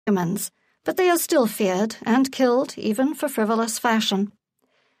humans, but they are still feared and killed even for frivolous fashion.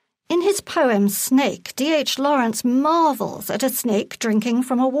 In his poem Snake, D.H. Lawrence marvels at a snake drinking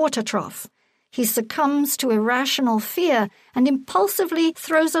from a water trough. He succumbs to irrational fear and impulsively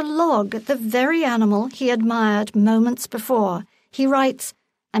throws a log at the very animal he admired moments before. He writes,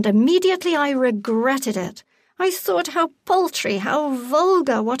 "And immediately I regretted it. I thought how paltry, how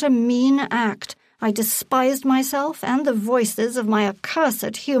vulgar, what a mean act. I despised myself and the voices of my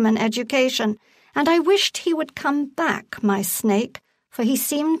accursed human education, and I wished he would come back, my snake, for he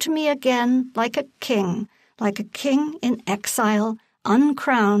seemed to me again like a king in exile,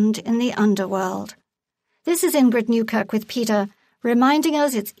 uncrowned in the underworld." This is Ingrid Newkirk with Peter, reminding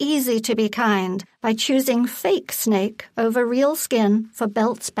us it's easy to be kind by choosing fake snake over real skin for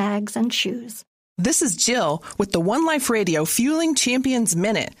belts, bags, and shoes. This is Jill with the One Life Radio Fueling Champions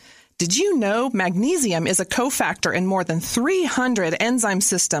Minute. Did you know magnesium is a cofactor in more than 300 enzyme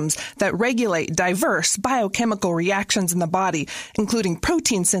systems that regulate diverse biochemical reactions in the body, including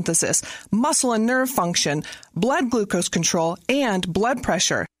protein synthesis, muscle and nerve function, blood glucose control, and blood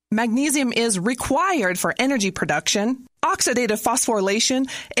pressure? Magnesium is required for energy production, oxidative phosphorylation,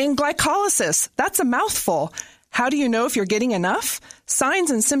 and glycolysis. That's a mouthful. How do you know if you're getting enough?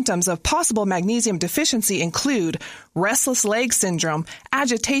 Signs and symptoms of possible magnesium deficiency include restless leg syndrome,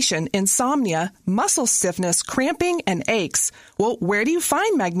 agitation, insomnia, muscle stiffness, cramping, and aches. Well, where do you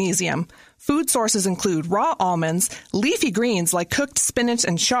find magnesium? Food sources include raw almonds, leafy greens like cooked spinach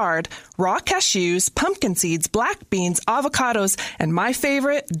and chard, raw cashews, pumpkin seeds, black beans, avocados, and my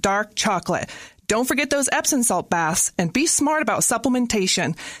favorite, dark chocolate. Don't forget those Epsom salt baths, and be smart about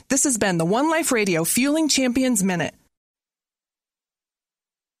supplementation. This has been the One Life Radio Fueling Champions Minute.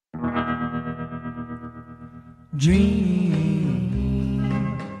 Dream,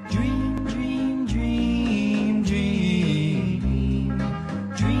 dream, dream, dream, dream,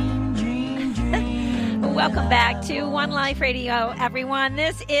 dream, dream, dream. Welcome back to One Life Radio, everyone.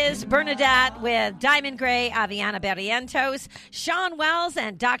 This is Bernadette with Diamond Gray, Aviana Barrientos, Shawn Wells,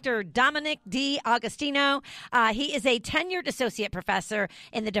 and Dr. Dominic D'Agostino. He is a tenured associate professor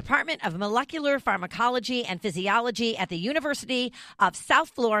in the Department of Molecular Pharmacology and Physiology at the University of South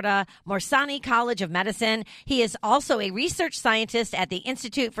Florida, Morsani College of Medicine. He is also a research scientist at the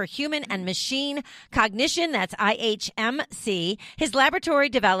Institute for Human and Machine Cognition, that's IHMC. His laboratory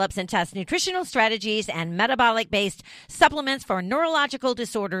develops and tests nutritional strategies and metabolic-based supplements for neurological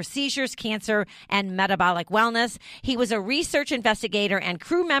disorders, seizures, cancer, and metabolic wellness. He was a research investigator and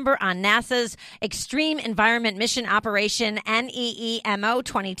crew member on NASA's Extreme Environment Mission Operation NEEMO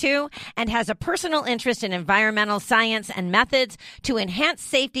 22 and has a personal interest in environmental science and methods to enhance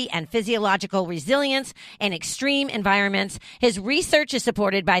safety and physiological resilience in extreme environments. His research is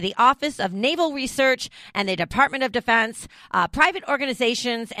supported by the Office of Naval Research and the Department of Defense, private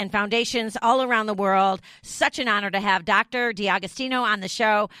organizations and foundations all around the world. Such an honor to have Dr. D'Agostino on the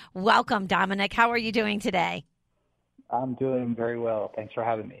show. Welcome, Dominic. How are you doing today? I'm doing very well. Thanks for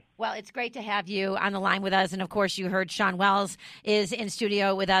having me. Well, it's great to have you on the line with us. And, of course, you heard Shawn Wells is in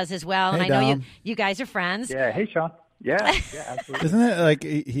studio with us as well. Hey, and I know Dom. you guys are friends. Yeah. Hey, Shawn. Yeah, absolutely. Isn't it like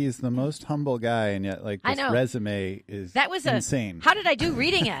he's the most humble guy, and yet like I this know. resume is insane. How did I do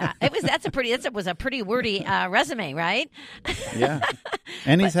reading it? That was a pretty wordy resume, right? Yeah,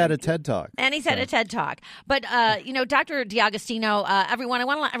 and he's had a TED Talk. And he's had a TED Talk. But, Dr. D'Agostino, I want to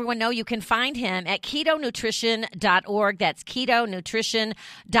let everyone know you can find him at ketonutrition.org. That's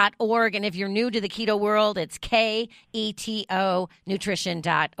ketonutrition.org. And if you're new to the keto world, it's KETO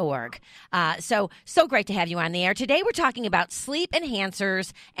nutrition.org. So great to have you on the air. Today we're talking about sleep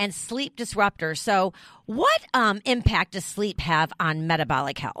enhancers and sleep disruptors. So what impact does sleep have on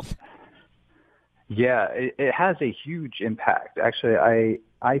metabolic health? Yeah, it has a huge impact. Actually,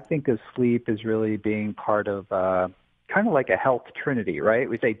 I think of sleep as really being part of kind of like a health trinity, right?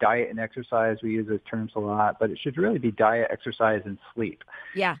 We say diet and exercise. We use those terms a lot, but it should really be diet, exercise, and sleep.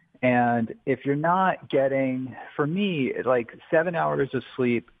 Yeah. And if you're not getting, for me, like 7 hours of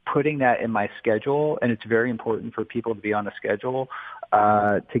sleep, putting that in my schedule, and it's very important for people to be on a schedule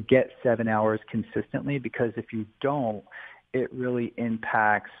to get 7 hours consistently, because if you don't, it really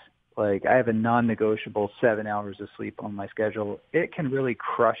impacts. Like, I have a non-negotiable 7 hours of sleep on my schedule. It can really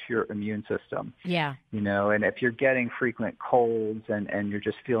crush your immune system. Yeah. And if you're getting frequent colds and you're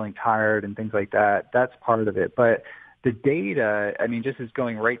just feeling tired and things like that, that's part of it. But the data, just is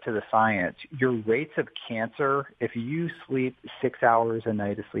going right to the science. Your rates of cancer, if you sleep 6 hours a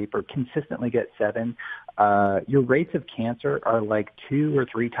night of sleep or consistently get 7, your rates of cancer are like 2 or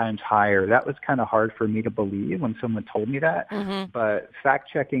 3 times higher. That was kind of hard for me to believe when someone told me that. Mm-hmm. But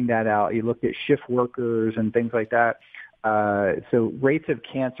fact checking that out, you looked at shift workers and things like that. So rates of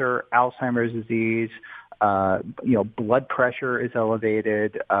cancer, Alzheimer's disease, blood pressure is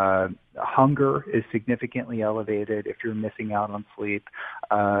elevated. Hunger is significantly elevated if you're missing out on sleep.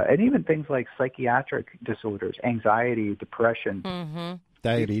 And even things like psychiatric disorders, anxiety, depression. Mm-hmm.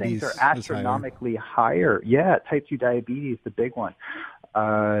 Diabetes. These things are astronomically higher. Yeah, type 2 diabetes, the big one.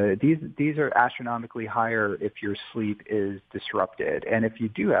 These are astronomically higher if your sleep is disrupted. And if you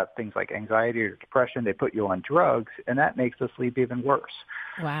do have things like anxiety or depression, they put you on drugs, and that makes the sleep even worse.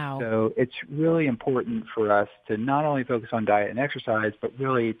 Wow. So it's really important for us to not only focus on diet and exercise, but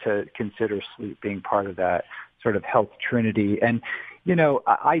really to consider sleep being part of that sort of health trinity. And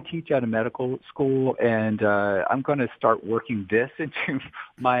I teach at a medical school, and I'm going to start working this into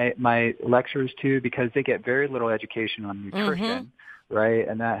my lectures too, because they get very little education on nutrition. Mm-hmm. Right,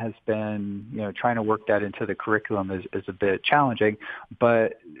 and that has been, trying to work that into the curriculum is a bit challenging.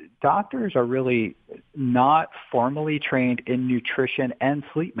 But doctors are really not formally trained in nutrition and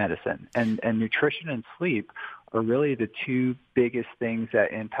sleep medicine, and nutrition and sleep are really the two biggest things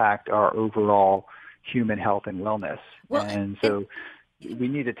that impact our overall human health and wellness. Well, and so we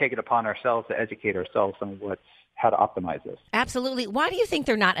need to take it upon ourselves to educate ourselves on how to optimize this. Absolutely. Why do you think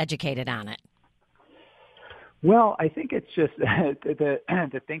they're not educated on it? Well, I think it's just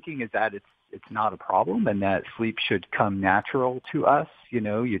the thinking is that it's not a problem and that sleep should come natural to us.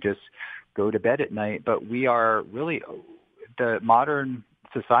 You just go to bed at night. But we are really, the modern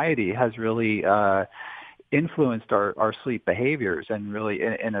society has really influenced our sleep behaviors, and really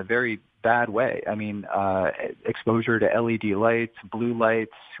in a very bad way. I mean, exposure to LED lights, blue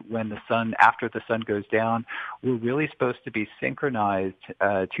lights, after the sun goes down, we're really supposed to be synchronized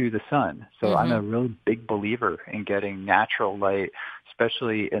to the sun. So Mm-hmm. I'm a really big believer in getting natural light,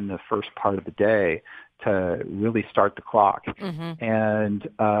 especially in the first part of the day, to really start the clock. Mm-hmm. And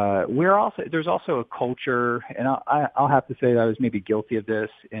there's also a culture, and I'll have to say that I was maybe guilty of this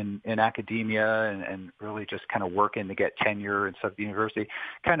in academia and really just kind of working to get tenure and stuff at the university,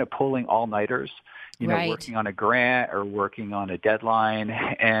 kind of pulling all-nighters, Right. working on a grant or working on a deadline.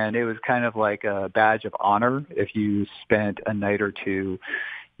 And it was kind of like a badge of honor if you spent a night or two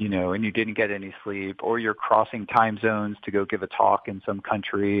and you didn't get any sleep, or you're crossing time zones to go give a talk in some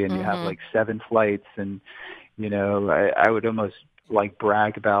country, and you have like 7 flights, and I would almost like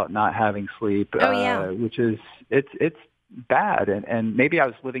brag about not having sleep, which is it's bad, and maybe I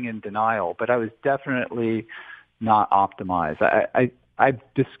was living in denial, but I was definitely not optimized. I've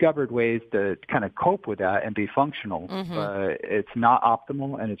discovered ways to kind of cope with that and be functional, but it's not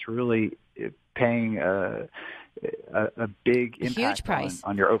optimal, and it's really paying a big impact, huge price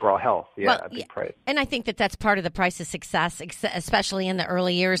on your overall health. Yeah, well, a big price. And I think that's part of the price of success, especially in the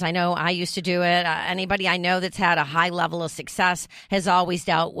early years. I know I used to do it. Anybody I know that's had a high level of success has always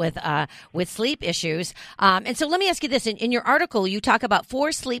dealt with sleep issues. And so let me ask you this. In your article, you talk about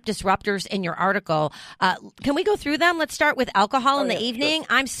 4 sleep disruptors in your article. Can we go through them? Let's start with alcohol in the evening.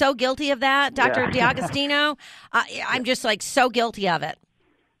 Sure. I'm so guilty of that, Dr. D'Agostino. I'm just so guilty of it.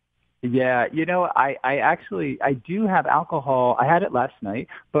 Yeah, I do have alcohol. I had it last night,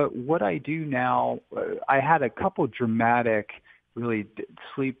 but what I do now, I had a couple dramatic, really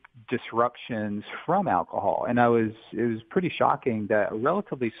sleep disruptions from alcohol, and it was pretty shocking that a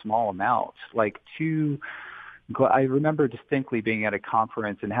relatively small amount, like 2. I remember distinctly being at a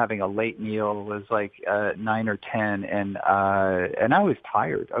conference and having a late meal. It was like 9 or 10, and I was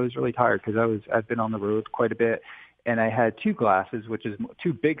tired. I was really tired because I've been on the road quite a bit. And I had 2 glasses, which is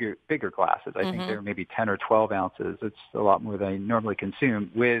 2 bigger glasses. I think they were maybe 10 or 12 ounces. It's a lot more than I normally consume,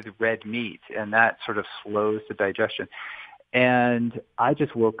 with red meat, and that sort of slows the digestion. And I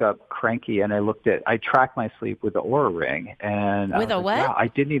just woke up cranky, and I tracked my sleep with the Oura Ring. And with a what? Wow, I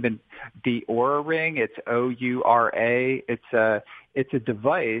didn't even, the Oura Ring, it's Oura. It's a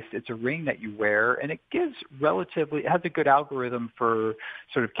device, it's a ring that you wear, and it has a good algorithm for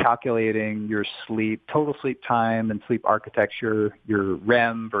sort of calculating your sleep, total sleep time and sleep architecture, your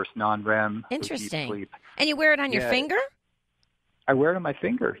REM versus non-REM. Interesting. Sleep. And you wear it on your finger? I wear it on my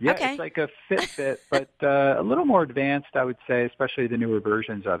finger. Yeah, okay. It's like a Fitbit, but a little more advanced, I would say, especially the newer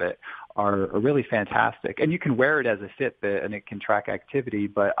versions of it are really fantastic. And you can wear it as a Fitbit, and it can track activity,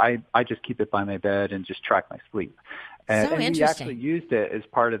 but I just keep it by my bed and just track my sleep. And we actually used it as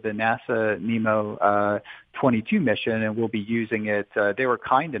part of the NASA NEMO 22 mission, and we'll be using it. They were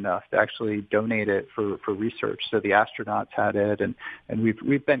kind enough to actually donate it for research. So the astronauts had it, and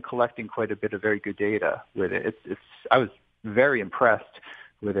we've been collecting quite a bit of very good data with it. I was very impressed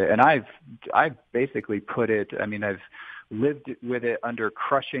with it, and I've basically put it. I mean, lived with it under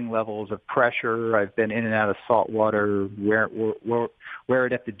crushing levels of pressure. I've been in and out of salt water, wear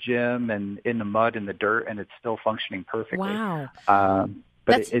it at the gym and in the mud and the dirt, and it's still functioning perfectly. Wow.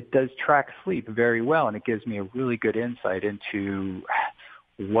 But it does track sleep very well, and it gives me a really good insight into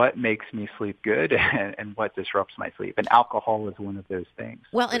what makes me sleep good and what disrupts my sleep. And alcohol is one of those things.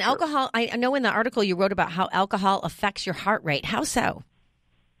 Well, and alcohol, I know in the article you wrote about how alcohol affects your heart rate. How so?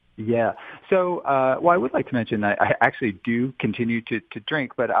 Yeah. So, I would like to mention that I actually do continue to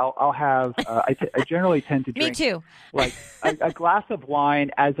drink, but I'll have, I generally tend to drink. Me too. Like a glass of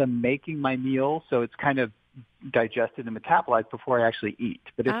wine as I'm making my meal, so it's kind of digested and metabolized before I actually eat.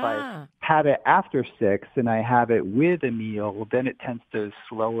 But if I have it after 6 and I have it with a meal, then it tends to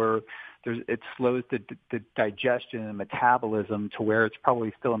it slows the digestion and metabolism to where it's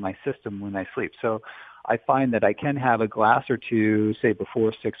probably still in my system when I sleep. So I find that I can have a glass or two, say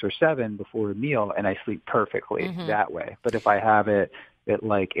before 6 or 7, before a meal, and I sleep perfectly that way. But if I have it at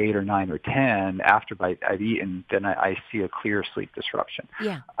like 8 or 9 or 10 after I've eaten, then I see a clear sleep disruption.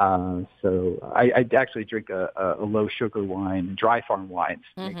 Yeah. So I actually drink a low sugar wine, dry farm wines,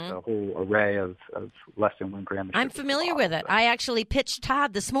 makes a whole array of less than 1 gram of sugar. I'm familiar with it. I actually pitched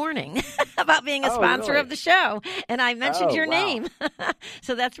Todd this morning about being a sponsor of the show, and I mentioned your name.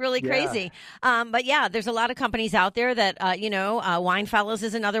 So that's really crazy. But yeah, there's a lot of companies out there that, Wine Fellows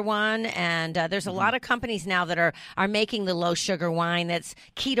is another one, and there's a lot of companies now that are making the low sugar wine that's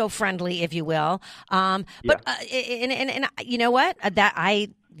keto friendly, if you will. And you know what?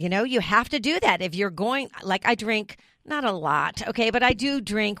 You have to do that if you're going. Like I drink not a lot, okay, but I do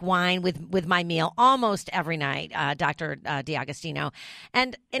drink wine with my meal almost every night, Dr. D'Agostino,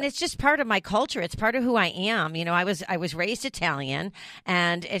 and it's just part of my culture. It's part of who I am. I was raised Italian,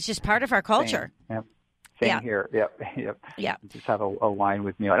 and it's just part of our culture. Same here. Yep. Just have a wine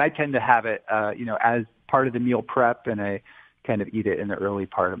with meal, and I tend to have it, as part of the meal prep, and I kind of eat it in the early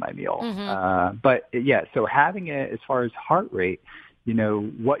part of my meal. So having it as far as heart rate,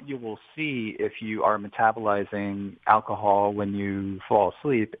 what you will see if you are metabolizing alcohol when you fall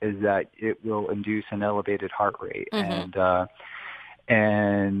asleep is that it will induce an elevated heart rate.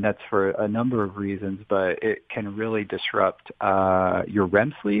 And that's for a number of reasons, but it can really disrupt your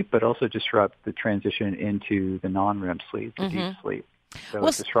REM sleep, but also disrupt the transition into the non-REM sleep, the deep sleep. So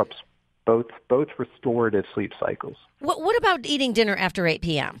it disrupts both restorative sleep cycles. What about eating dinner after 8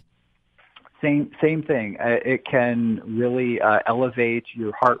 p.m.? Same thing. It can really elevate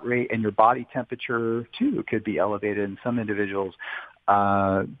your heart rate, and your body temperature too could be elevated in some individuals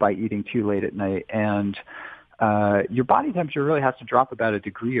by eating too late at night. And your body temperature really has to drop about a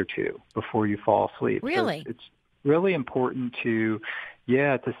degree or two before you fall asleep. Really? So it's really important to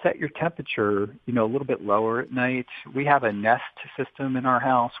set your temperature, a little bit lower at night. We have a Nest system in our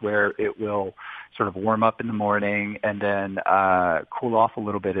house where it will sort of warm up in the morning and then cool off a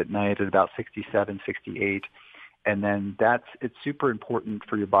little bit at night at about 67, 68. And then it's super important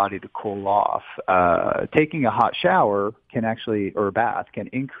for your body to cool off. Taking a hot shower or a bath can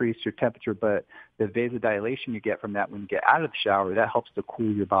increase your temperature, but the vasodilation you get from that when you get out of the shower, that helps to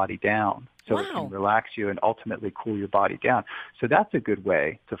cool your body down. So it can relax you and ultimately cool your body down. So that's a good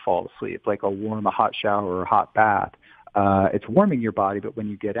way to fall asleep, like a hot shower or a hot bath. It's warming your body, but when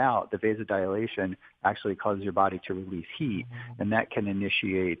you get out, the vasodilation actually causes your body to release heat, and that can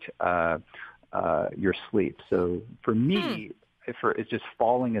initiate your sleep. So for me, it's just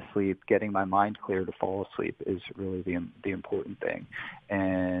falling asleep, getting my mind clear to fall asleep is really the important thing.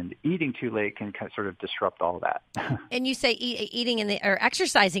 And eating too late can kind of sort of disrupt all that. And you say eating or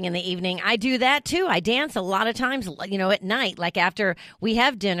exercising in the evening. I do that too. I dance a lot of times, at night, like after we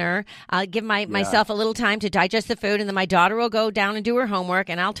have dinner, I'll give myself a little time to digest the food, and then my daughter will go down and do her homework,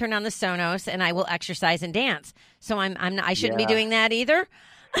 and I'll turn on the Sonos and I will exercise and dance. So I shouldn't be doing that either.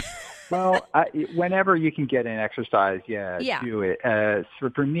 Well, whenever you can get in exercise, do it. So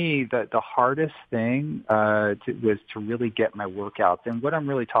for me, the hardest thing was to really get my workouts. And what I'm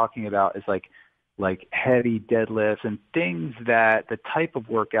really talking about is like heavy deadlifts and things that the type of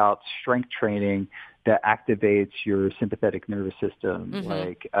workouts, strength training that activates your sympathetic nervous system.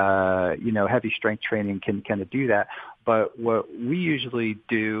 Heavy strength training can kind of do that. But what we usually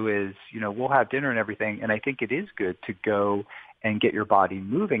do is, we'll have dinner and everything, and I think it is good to go and get your body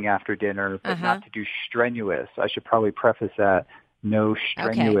moving after dinner, but not to do strenuous. I should probably preface that. No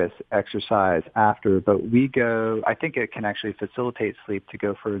strenuous exercise after, but I think it can actually facilitate sleep to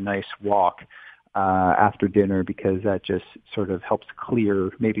go for a nice walk after dinner, because that just sort of helps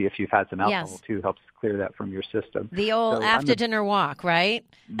clear, maybe if you've had some alcohol too, helps clear that from your system. The old after dinner walk, right?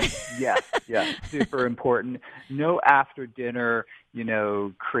 Yes, super important. No after dinner,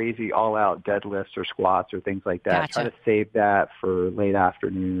 crazy all out deadlifts or squats or things like that. Gotcha. Try to save that for late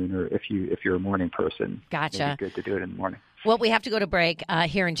afternoon, or if you're a morning person. Gotcha. It's good to do it in the morning. Well, we have to go to break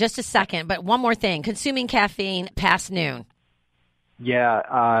here in just a second, but one more thing: consuming caffeine past noon.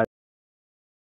 Yeah,